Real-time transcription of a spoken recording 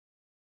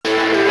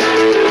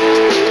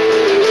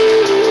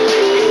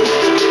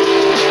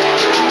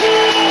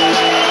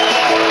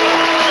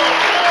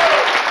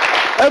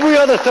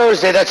other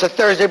Thursday, that's a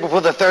Thursday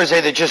before the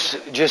Thursday that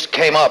just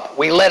came up,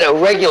 we let a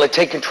regular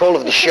take control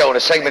of the show in a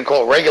segment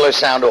called Regular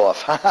Sound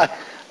Off.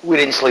 We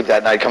didn't sleep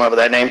that night coming up with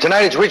that name.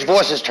 Tonight it's Rich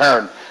Voss's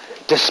turn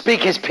to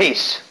speak his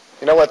piece.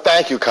 You know what?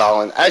 Thank you,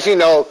 Colin. As you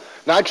know,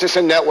 not just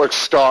a network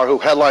star who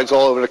headlines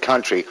all over the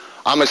country,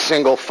 I'm a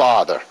single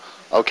father,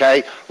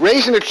 okay?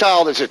 Raising a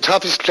child is the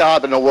toughest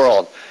job in the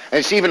world, and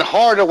it's even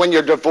harder when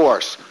you're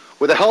divorced.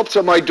 With the help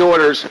of my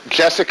daughters,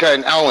 Jessica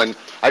and Ellen,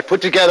 I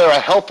put together a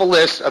helpful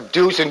list of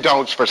do's and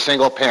don'ts for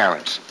single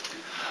parents.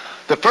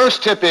 The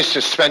first tip is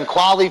to spend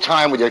quality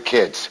time with your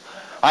kids.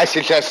 I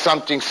suggest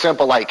something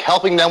simple like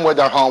helping them with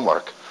their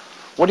homework.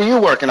 What are you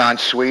working on,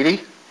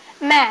 sweetie?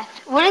 Math.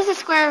 What is the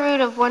square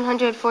root of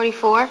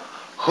 144?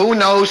 Who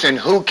knows and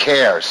who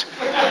cares?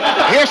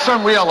 Here's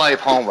some real-life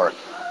homework.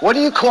 What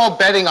do you call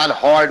betting on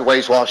hard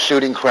ways while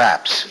shooting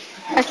craps?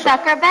 A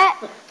sucker bet?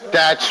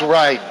 That's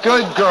right.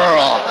 Good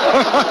girl.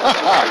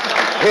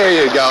 Here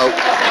you go.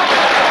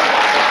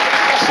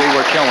 See,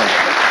 we're killing it.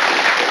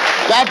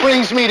 That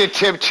brings me to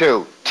tip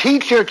 2.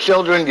 Teach your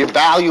children the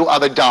value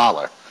of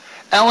 $1.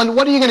 Ellen,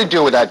 what are you going to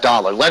do with that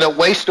 $1? Let it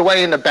waste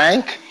away in the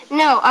bank?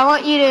 No, I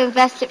want you to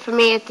invest it for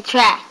me at the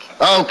track.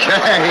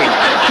 Okay.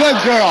 Good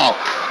girl.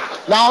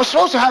 Now, I'm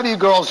supposed to have you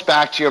girls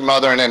back to your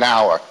mother in an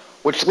hour,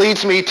 which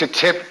leads me to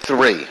tip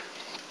 3.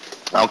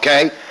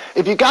 Okay?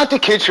 If you got the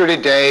kids here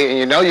today and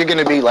you know you're going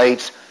to be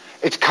late,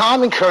 it's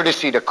common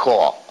courtesy to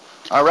call.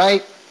 All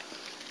right?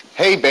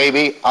 Hey,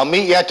 baby, I'll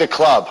meet you at the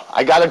club.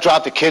 I got to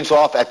drop the kids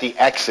off at the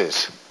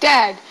X's.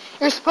 Dad,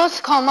 you're supposed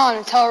to call Mom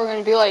and tell her we're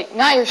going to be late,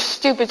 not your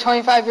stupid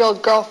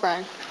 25-year-old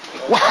girlfriend.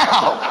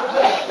 Wow.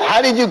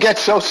 How did you get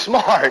so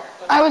smart?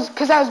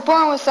 Because I was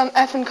born with some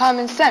effing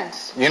common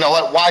sense. You know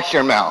what? Watch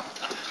your mouth.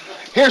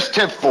 Here's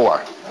tip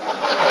 4.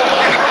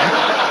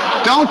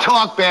 Don't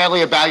talk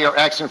badly about your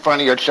ex in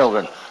front of your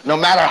children, no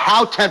matter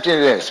how tempting it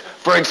is.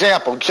 For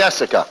example,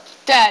 Jessica.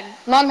 Dad,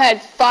 Mom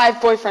had 5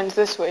 boyfriends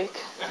this week.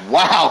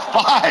 Wow,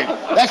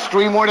 5. That's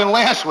 3 more than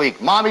last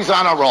week. Mommy's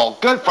on a roll.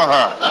 Good for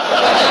her.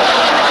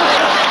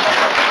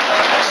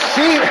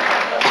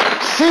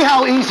 See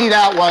how easy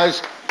that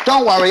was?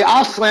 Don't worry,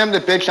 I'll slam the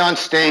bitch on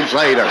stage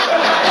later.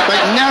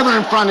 But never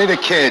in front of the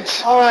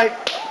kids. All right.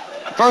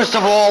 First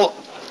of all,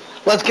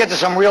 let's get to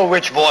some real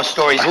Rich Voss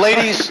stories.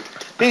 Ladies,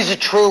 these are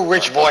true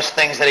Rich Voss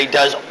things that he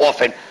does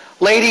often.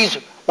 Ladies,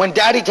 when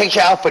Daddy takes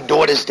you out for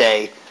Daughter's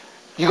Day,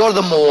 you go to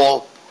the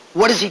mall,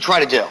 what does he try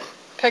to do?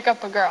 Pick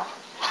up a girl.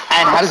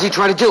 And how does he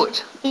try to do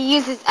it? He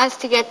uses us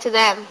to get to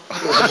them.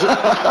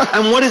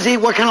 And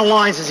what kind of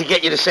lines does he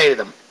get you to say to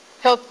them?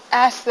 He'll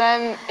ask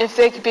them if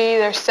they could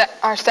be our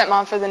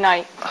stepmom for the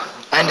night.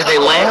 And do they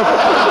laugh?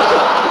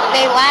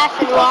 They laugh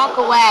and walk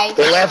away.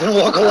 They laugh and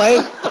walk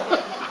away?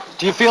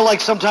 Do you feel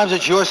like sometimes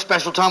it's your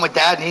special time with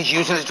Dad and he's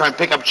using it to try and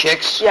pick up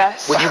chicks?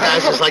 Yes. With you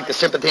guys, it's like the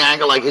sympathy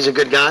angle, like he's a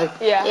good guy?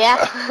 Yeah. Yeah.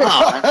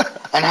 Oh,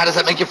 and how does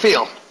that make you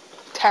feel?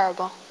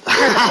 Terrible.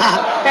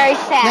 Very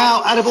sad.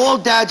 Now, out of all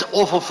Dad's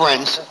awful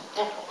friends,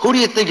 who do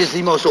you think is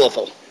the most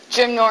awful?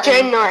 Jim Norton.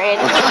 Jim Norton.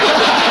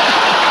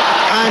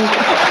 And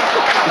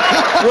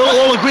we'll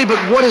all agree, but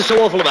what is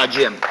so awful about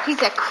Jim?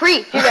 He's a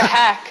creep. He's a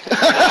hack.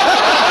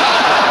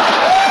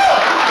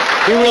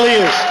 He really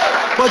is.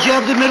 But you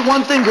have to admit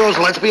one thing, girls,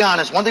 let's be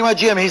honest. One thing about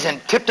Jim, he's in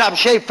tip-top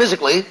shape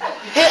physically.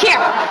 He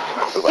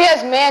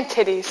has man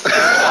titties.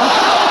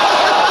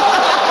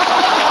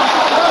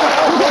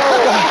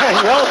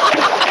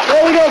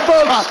 There we go,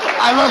 folks.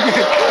 I love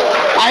it.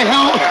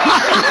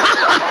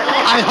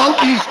 I hope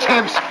these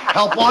tips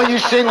help all you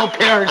single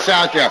parents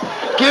out there.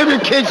 Give your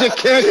kids a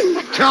kiss.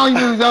 Tell them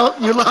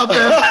you love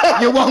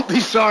them. You won't be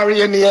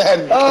sorry in the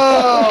end.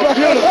 Oh,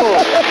 beautiful.